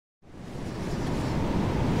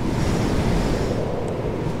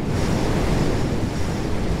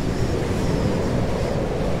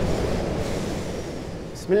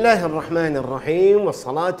بسم الله الرحمن الرحيم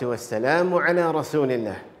والصلاة والسلام على رسول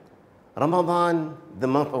الله. Ramadan, the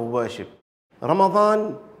month of worship.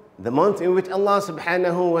 Ramadan, the month in which Allah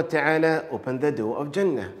subhanahu wa ta'ala opened the door of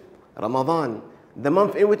Jannah. Ramadan, the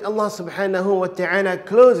month in which Allah subhanahu wa ta'ala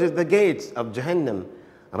closes the gates of Jahannam.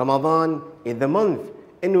 Ramadan is the month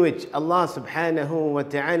in which Allah subhanahu wa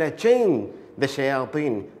ta'ala chained the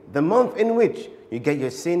shayateen. The month in which you get your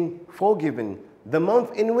sin forgiven. The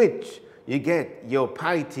month in which you get your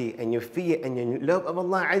piety and your fear and your love of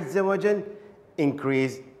Allah Azza wa Jal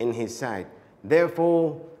increase in His sight.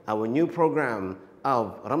 Therefore, our new program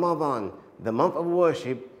of Ramadan, the month of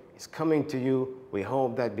worship, is coming to you. We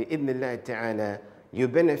hope that bi-idhnillah ta'ala you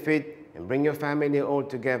benefit and bring your family all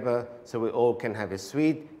together so we all can have a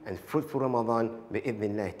sweet and fruitful Ramadan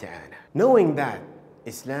bi-idhnillah ta'ala. Knowing that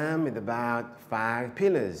Islam is about 5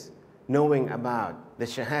 pillars, knowing about the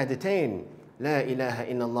Shahadatain, La ilaha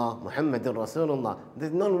illallah Muhammadur Rasulullah.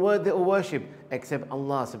 There's none worthy of worship except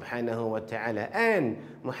Allah subhanahu wa ta'ala, and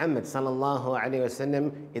Muhammad sallallahu alayhi wa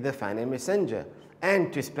sallam is the final messenger,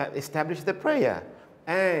 and to establish the prayer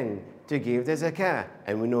and to give the zakah,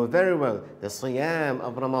 and we know very well the siyam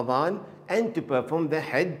of Ramadan, and to perform the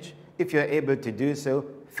hajj if you're able to do so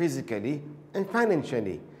physically and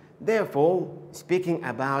financially. Therefore, speaking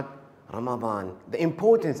about Ramadan, the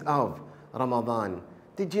importance of Ramadan,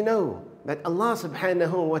 did you know that Allah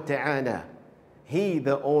subhanahu wa ta'ala, He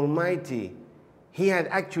the Almighty, He had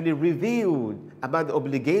actually revealed about the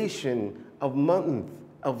obligation of month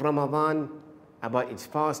of Ramadan, about its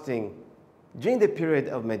fasting during the period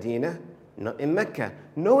of Medina, not in Mecca,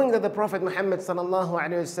 knowing that the Prophet Muhammad sallallahu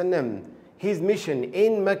alayhi wasallam, his mission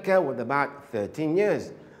in Mecca was about 13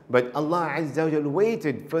 years. But Allah Azza wa Jal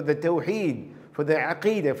waited for the Tawheed, for the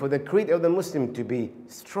Aqeedah, for the creed of the Muslim to be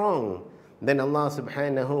strong. Then Allah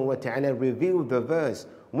subhanahu wa ta'ala revealed the verse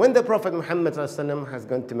when the Prophet Muhammad has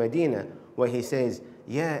gone to Medina, where he says,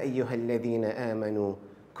 Ya ayyuha alladhina amanu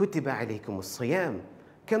kutiba alaykum as-siyam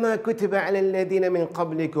kama kutiba ala alladhina min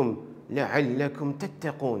qablikum la'allakum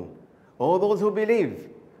tattaqun. All those who believe,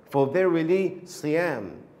 for verily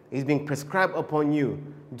siyam is being prescribed upon you,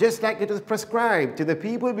 just like it was prescribed to the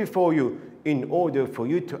people before you, in order for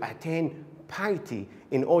you to attain piety,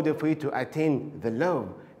 in order for you to attain the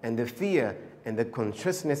love and the fear and the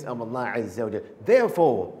consciousness of Allah Azza wa Jal.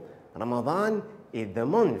 Therefore, Ramadan is the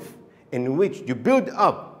month in which you build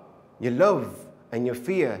up your love and your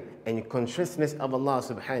fear and your consciousness of Allah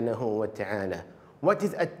subhanahu wa ta'ala. What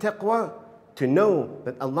is at-taqwa? To know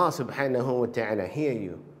that Allah subhanahu wa ta'ala hear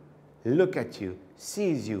you, look at you,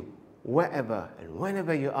 sees you wherever and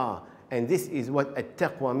whenever you are. And this is what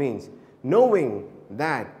at-taqwa means. Knowing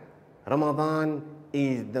that Ramadan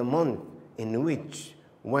is the month in which,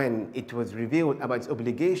 when it was revealed about its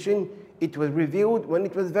obligation, it was revealed when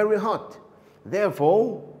it was very hot.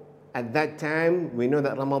 Therefore, at that time, we know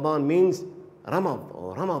that Ramadan means Ramad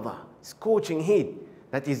or Ramadah, scorching heat.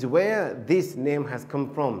 That is where this name has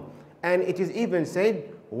come from. And it is even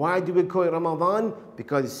said, why do we call it Ramadan?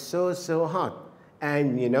 Because it's so hot.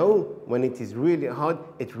 And you know, when it is really hot,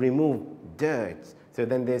 it removes dirt. So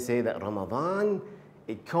then they say that Ramadan,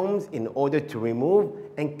 it comes in order to remove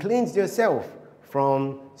and cleanse yourself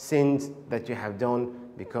from sins that you have done,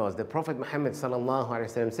 because the Prophet Muhammad sallallahu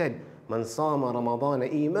alaihi wasallam said, "Man sama Ramadan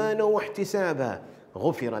imanan wa ihtisaba,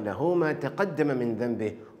 ghufira lahu ma taqaddama min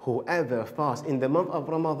dhanbihi." Whoever fasts in the month of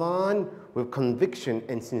Ramadan with conviction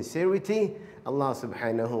and sincerity, Allah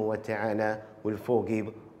subhanahu wa ta'ala will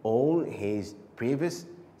forgive all his previous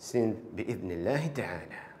sins bi-idhnillah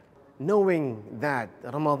ta'ala. Knowing that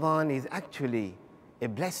Ramadan is actually a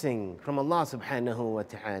blessing from Allah subhanahu wa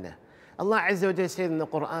ta'ala. Allah Azza wa Jalla said in the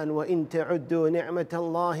Quran, وَإِن تَعُدُّوا نِعْمَةَ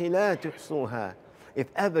اللَّهِ لَا تُحْصُوهَا.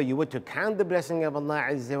 If ever you were to count the blessing of Allah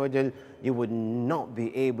Azza wa Jalla, you would not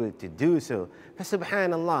be able to do so. But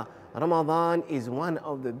subhanallah, Ramadan is one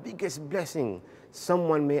of the biggest blessings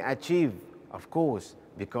someone may achieve, of course,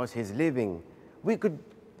 because he's living. We could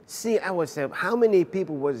see ourselves, how many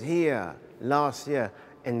people was here last year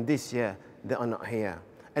and this year they are not here.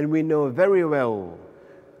 And we know very well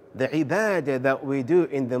the ibadah that we do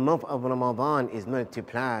in the month of Ramadan is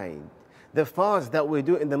multiplied. The fast that we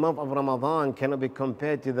do in the month of Ramadan cannot be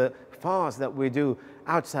compared to the fast that we do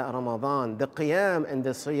outside Ramadan. The qiyam and the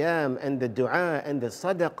siyam and the dua and the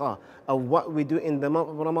sadaqah of what we do in the month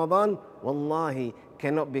of Ramadan, wallahi,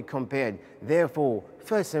 cannot be compared. Therefore,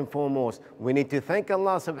 first and foremost, we need to thank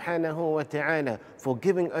Allah subhanahu wa ta'ala for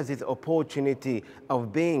giving us this opportunity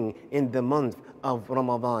of being in the month of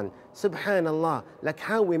Ramadan. Subhanallah, like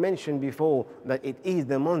how we mentioned before, that it is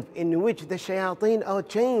the month in which the shayateen are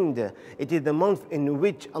chained. It is the month in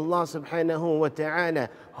which Allah subhanahu wa ta'ala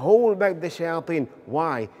hold back the shayateen.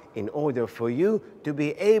 Why? In order for you to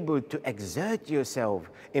be able to exert yourself,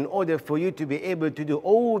 in order for you to be able to do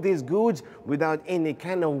all these goods without any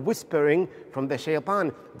kind of whispering from the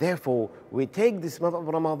shaitan. Therefore, we take this month of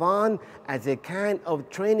Ramadan as a kind of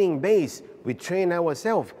training base. We train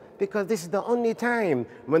ourselves because this is the only time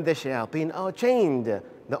when the shayateen are chained.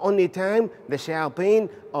 The only time the shayateen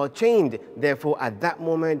are chained. Therefore, at that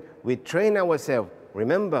moment, we train ourselves.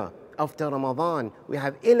 Remember, after Ramadan, we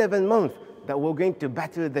have 11 months that we're going to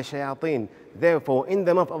battle the shayateen. Therefore, in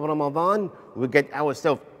the month of Ramadan, we get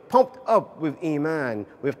ourselves pumped up with iman,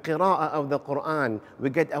 with qira'ah of the Quran. We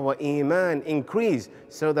get our iman increased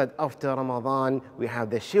so that after Ramadan, we have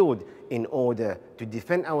the shield in order to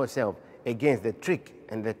defend ourselves against the trick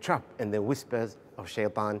and the trap and the whispers of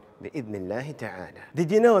shaitan, bi'idhnillahi ta'ala.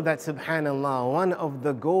 Did you know that, subhanallah, one of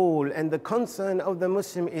the goal and the concern of the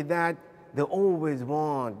Muslim is that they always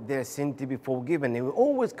want their sin to be forgiven. They were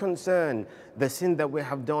always concerned the sin that we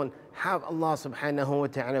have done. Have Allah subhanahu wa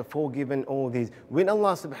ta'ala forgiven all these? Will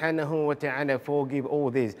Allah subhanahu wa ta'ala forgive all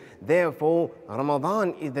these? Therefore,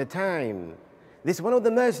 Ramadan is the time. This is one of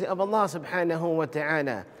the mercy of Allah subhanahu wa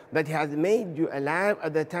ta'ala, that He has made you alive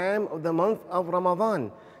at the time of the month of Ramadan.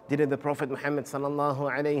 Did the Prophet Muhammad sallallahu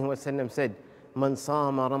alayhi wa sallam said, "Man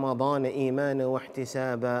sama Ramadan imana wa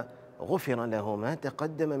ihtisaba, غفر له ما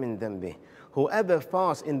تقدم من ذنبه." Whoever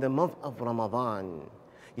fasts in the month of Ramadan,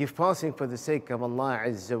 you're fasting for the sake of Allah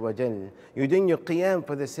Azza wa Jal. You're doing your qiyam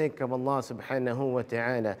for the sake of Allah subhanahu wa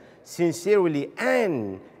ta'ala, sincerely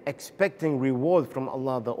and expecting reward from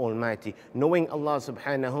Allah the Almighty, knowing Allah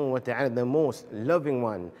subhanahu wa ta'ala the most loving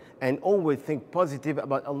one, and always think positive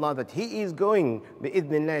about Allah that He is going,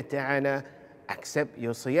 bi'idhnillah ta'ala, accept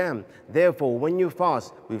your siyam. Therefore, when you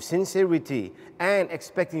fast with sincerity and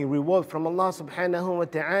expecting reward from Allah subhanahu wa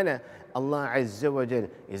ta'ala, Allah Azza wa Jal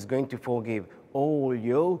is going to forgive all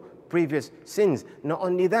your previous sins. Not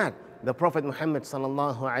only that, the Prophet Muhammad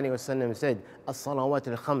sallallahu alayhi wa sallam said, "As-salawat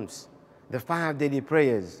al-khams," the 5 daily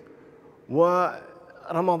prayers, wa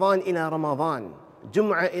Ramadan ila Ramadan,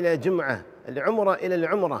 Jum'ah ila Jum'ah, al-Umrah ila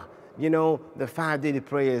al-Umrah. You know, the 5 daily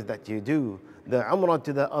prayers that you do, the Umrah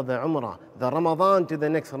to the other Umrah, the Ramadan to the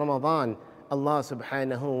next Ramadan, Allah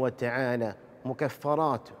subhanahu wa ta'ala,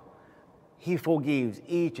 mukaffarat, He forgives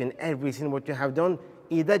each and every sin what you have done.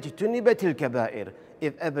 إِذَا اجْتُنِبَتِ الْكَبَائِرِ,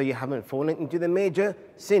 if ever you haven't fallen into the major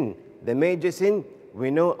sin. The major sin, we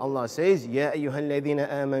know Allah says, يَا أَيُّهَا الَّذِينَ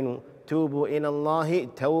آمَنُوا تُوبُوا إِلَى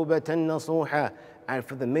اللَّهِ تَوْبَةً نَصُوحًا. And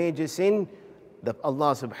for the major sin, that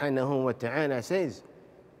Allah subhanahu wa ta'ala says,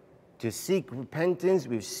 to seek repentance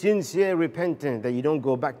with sincere repentance, that you don't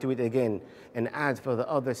go back to it again. And as for the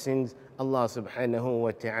other sins, Allah subhanahu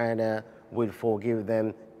wa ta'ala will forgive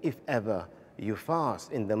them if ever you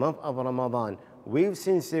fast in the month of Ramadan with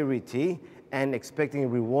sincerity and expecting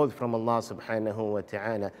reward from Allah subhanahu wa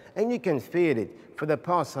ta'ala. And you can feel it. For the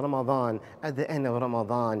past Ramadan, at the end of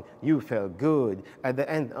Ramadan, you felt good. At the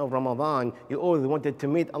end of Ramadan, you always wanted to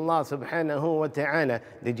meet Allah subhanahu wa ta'ala.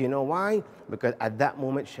 Did you know why? Because at that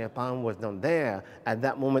moment, shaitan was not there. At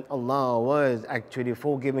that moment, Allah was actually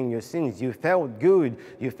forgiving your sins. You felt good.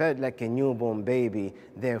 You felt like a newborn baby.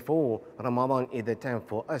 Therefore, Ramadan is the time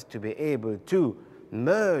for us to be able to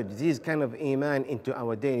merge these kind of iman into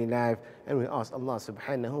our daily life, and we ask Allah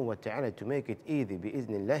subhanahu wa ta'ala to make it easy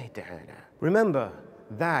bi'iznillahi ta'ala. Remember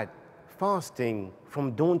that fasting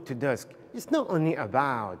from dawn to dusk is not only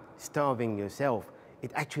about starving yourself,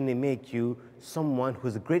 it actually makes you someone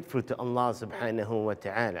who's grateful to Allah subhanahu wa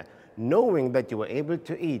ta'ala, knowing that you were able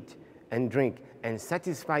to eat and drink and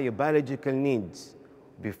satisfy your biological needs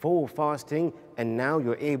before fasting, and now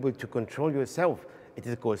you're able to control yourself. It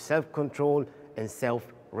is called self-control and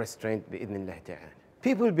self-restraint bi'idhnillah ta'ala.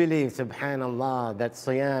 People believe, subhanallah, that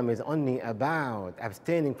siyam is only about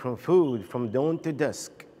abstaining from food from dawn to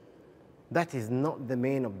dusk. That is not the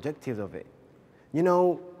main objective of it. You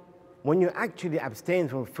know, when you actually abstain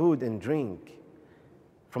from food and drink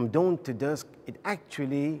from dawn to dusk, it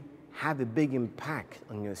actually has a big impact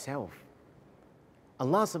on yourself.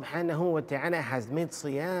 Allah subhanahu wa ta'ala has made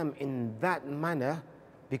siyam in that manner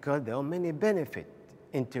because there are many benefits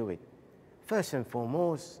into it. First and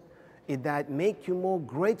foremost, is that make you more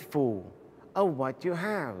grateful of what you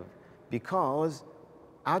have, because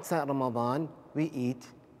outside Ramadan we eat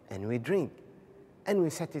and we drink and we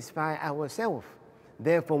satisfy ourselves.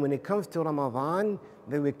 Therefore, when it comes to Ramadan,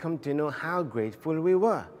 then we come to know how grateful we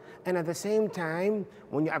were. And at the same time,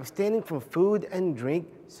 when you're abstaining from food and drink,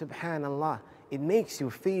 subhanallah, it makes you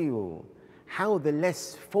feel how the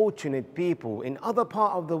less fortunate people in other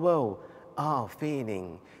parts of the world are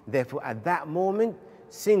feeling. Therefore, at that moment,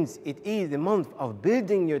 since it is the month of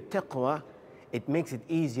building your taqwa, it makes it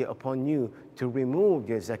easier upon you to remove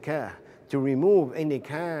your zakah, to remove any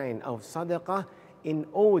kind of sadaqah, in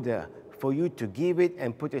order for you to give it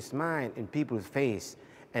and put a smile in people's face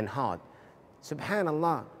and heart.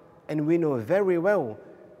 Subhanallah. And we know very well,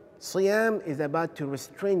 Siyam is about to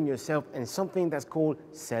restrain yourself in something that's called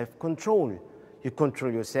self-control. You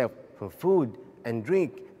control yourself from food and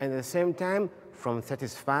drink, and at the same time from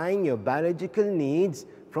satisfying your biological needs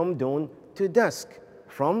from dawn to dusk.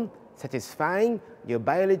 From satisfying your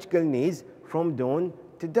biological needs from dawn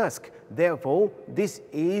to dusk. Therefore, this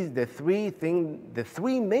is the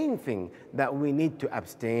three main things that we need to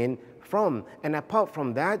abstain from. And apart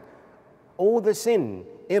from that, all the sin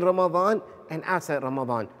in Ramadan and outside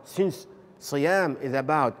Ramadan. Since Siyam is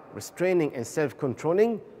about restraining and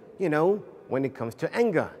self-controlling, you know, when it comes to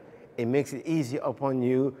anger, it makes it easier upon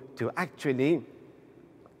you to actually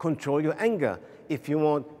control your anger. If you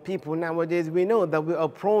want, people nowadays, we know that we are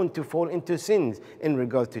prone to fall into sins in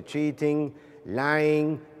regards to cheating,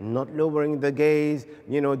 lying, not lowering the gaze,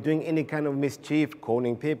 you know, doing any kind of mischief,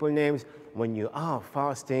 calling people names. When you are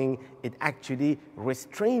fasting, it actually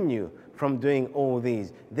restrains you from doing all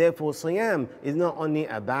these. Therefore, Siyam is not only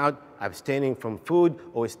about abstaining from food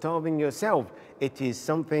or starving yourself. It is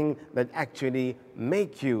something that actually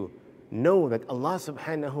makes you know that Allah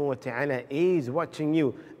subhanahu wa ta'ala is watching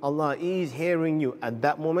you. Allah is hearing you. At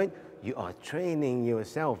that moment, you are training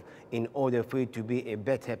yourself in order for you to be a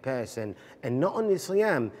better person. And not only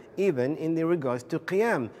Siyam, even in the regards to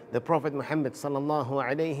Qiyam. The Prophet Muhammad sallallahu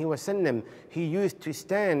alayhi wasallam, he used to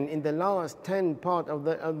stand in the last 10 parts of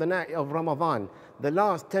the night of Ramadan, the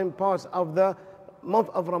last 10 parts of the month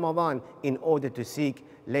of Ramadan, in order to seek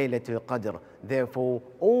Laylatul Qadr. Therefore,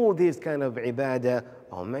 all these kind of ibadah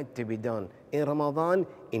are meant to be done in Ramadan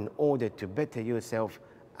in order to better yourself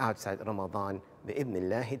outside Ramadan.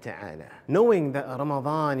 Bi'idhnillahi ta'ala. Knowing that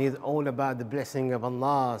Ramadan is all about the blessing of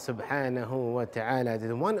Allah subhanahu wa ta'ala,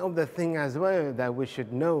 is one of the things as well that we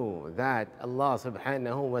should know, that Allah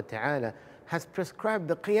subhanahu wa ta'ala has prescribed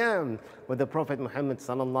the Qiyam, where the Prophet Muhammad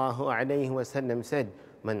sallallahu alayhi wa sallam said,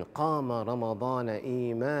 "Man qama Ramadana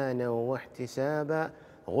imanan wa ihtisaba,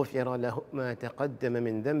 ghufira lahu ma taqaddama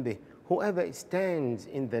min dhanbih." Whoever stands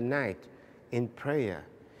in the night in prayer,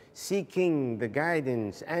 seeking the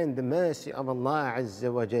guidance and the mercy of Allah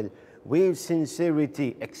Azza wa Jal, with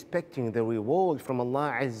sincerity, expecting the reward from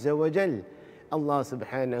Allah Azza wa Jal, Allah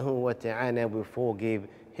subhanahu wa ta'ala will forgive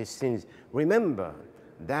his sins. Remember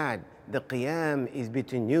that the Qiyam is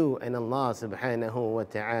between you and Allah subhanahu wa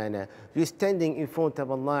ta'ala. You're standing in front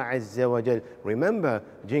of Allah Azza wa Jal. Remember,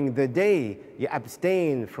 during the day, you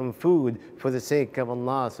abstain from food for the sake of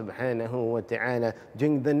Allah subhanahu wa ta'ala.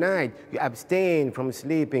 During the night, you abstain from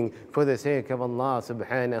sleeping for the sake of Allah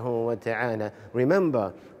subhanahu wa ta'ala.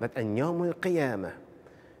 Remember that on Yawm al-Qiyamah,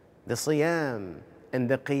 the Siyam and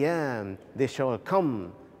the Qiyam, they shall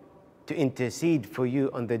come to intercede for you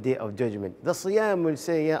on the Day of Judgment. The Siyam will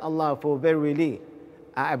say, Ya Allah, for verily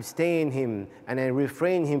I abstain him and I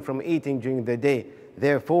refrain him from eating during the day.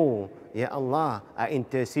 Therefore, Ya Allah, I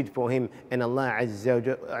intercede for him, and Allah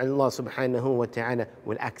subhanahu wa ta'ala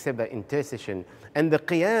will accept that intercession. And the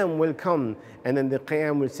Qiyam will come, and then the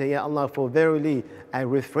Qiyam will say, Ya Allah, for verily I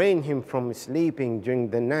refrain him from sleeping during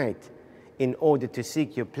the night in order to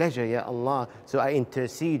seek your pleasure, Ya Allah. So I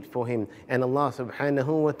intercede for him, and Allah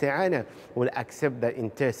subhanahu wa ta'ala will accept that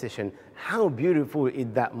intercession. How beautiful is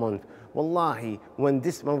that month. Wallahi, when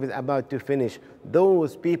this month is about to finish,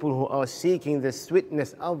 those people who are seeking the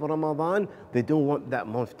sweetness of Ramadan, they don't want that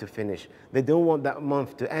month to finish. They don't want that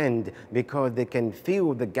month to end, because they can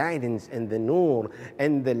feel the guidance and the nur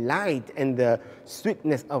and the light and the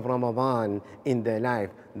sweetness of Ramadan in their life.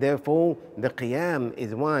 Therefore, the Qiyam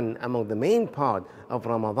is one among the main part of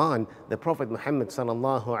Ramadan. The Prophet Muhammad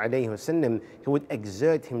sallallahu alayhi wasallam, he would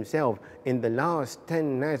exert himself in the last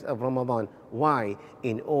 10 nights of Ramadan. Why?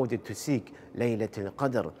 In order to seek Laylatul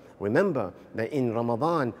Qadr. Remember that in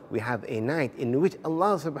Ramadan we have a night in which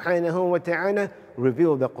Allah subhanahu wa ta'ala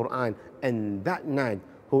revealed the Quran, and that night,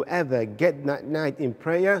 whoever get that night in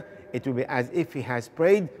prayer, it will be as if he has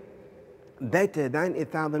prayed better than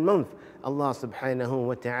 1,000 months. Allah subhanahu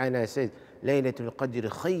wa ta'ala says, Laylatul Qadr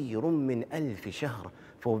khayrun min alfi shahr.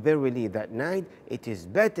 For verily that night, it is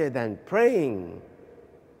better than praying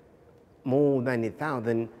more than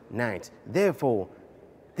 1,000 nights. Therefore,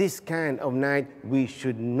 this kind of night we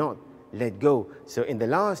should not let go. So in the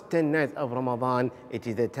last 10 nights of Ramadan, it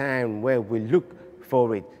is the time where we look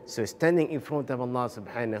for it. So standing in front of Allah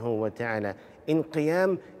subhanahu wa ta'ala in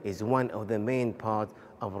Qiyam is one of the main parts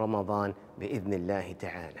of Ramadan, bi'idhnillahi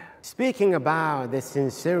ta'ala. Speaking about the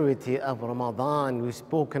sincerity of Ramadan, we've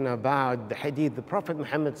spoken about the hadith. The Prophet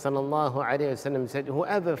Muhammad sallallahu alayhi wasallam said,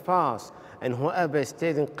 whoever fasts and whoever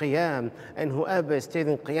stays in Qiyam and whoever stays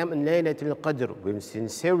in Qiyam in Laylatul Qadr with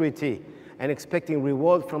sincerity and expecting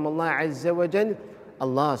reward from Allah Azza wa Jal,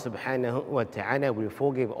 Allah subhanahu wa ta'ala will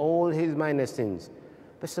forgive all his minor sins.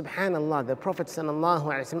 But subhanallah, the Prophet sallallahu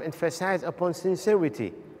alayhi wasallam emphasized upon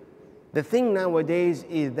sincerity. The thing nowadays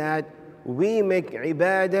is that we make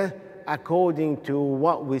ibadah according to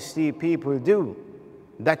what we see people do.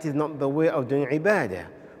 That is not the way of doing ibadah.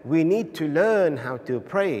 We need to learn how to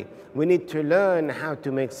pray. We need to learn how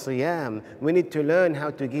to make siyam. We need to learn how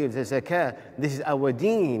to give the zakah. This is our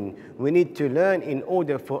deen. We need to learn in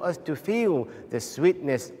order for us to feel the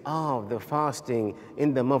sweetness of the fasting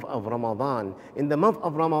in the month of Ramadan. In the month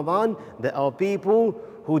of Ramadan, there are people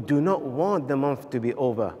who do not want the month to be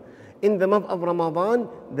over. In the month of Ramadan,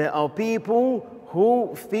 there are people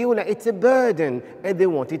who feel that it's a burden and they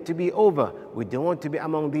want it to be over. We don't want to be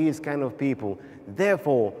among these kind of people.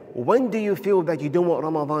 Therefore, when do you feel that you don't want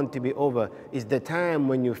Ramadan to be over? Is the time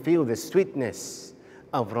when you feel the sweetness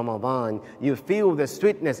of Ramadan. You feel the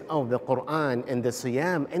sweetness of the Quran and the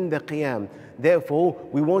Siyam and the Qiyam. Therefore,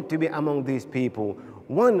 we want to be among these people.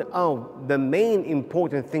 One of the main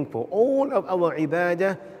important things for all of our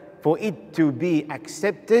ibadah, for it to be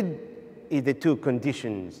accepted, is the two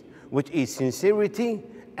conditions, which is sincerity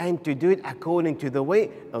and to do it according to the way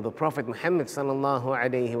of the Prophet Muhammad sallallahu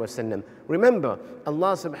alayhi wasallam. Remember,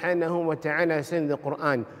 Allah subhanahu wa ta'ala said in the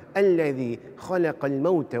Quran, الَّذِي خَلَقَ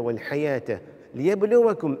الْمَوْتَ وَالْحَيَاةَ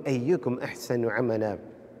لِيَبْلُوَكُمْ أَيُّكُمْ أَحْسَنُ عَمَلًا.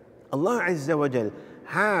 Allah Azza wa Jal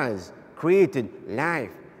has created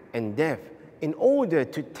life and death in order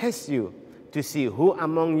to test you, to see who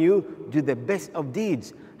among you do the best of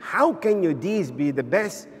deeds. How can your deeds be the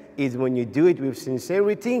best? Is when you do it with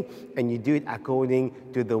sincerity and you do it according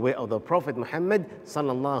to the way of the Prophet Muhammad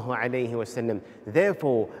sallallahu alayhi wasallam.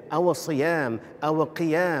 Therefore, our siyam, our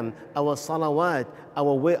qiyam, our salawat,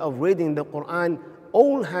 our way of reading the Quran,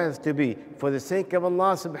 all has to be for the sake of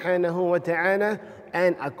Allah subhanahu wa ta'ala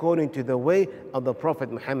and according to the way of the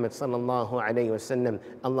Prophet Muhammad sallallahu alayhi wasallam.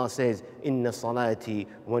 Allah says, Inna salati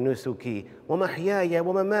wa nusuki wa mahyaya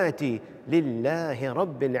wa mamati lillahi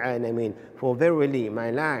rabbil alameen. For verily my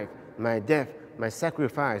life, my death, my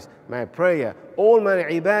sacrifice, my prayer, all my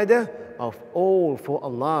ibadah of all for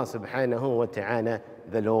Allah subhanahu wa ta'ala,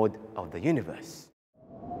 the Lord of the universe.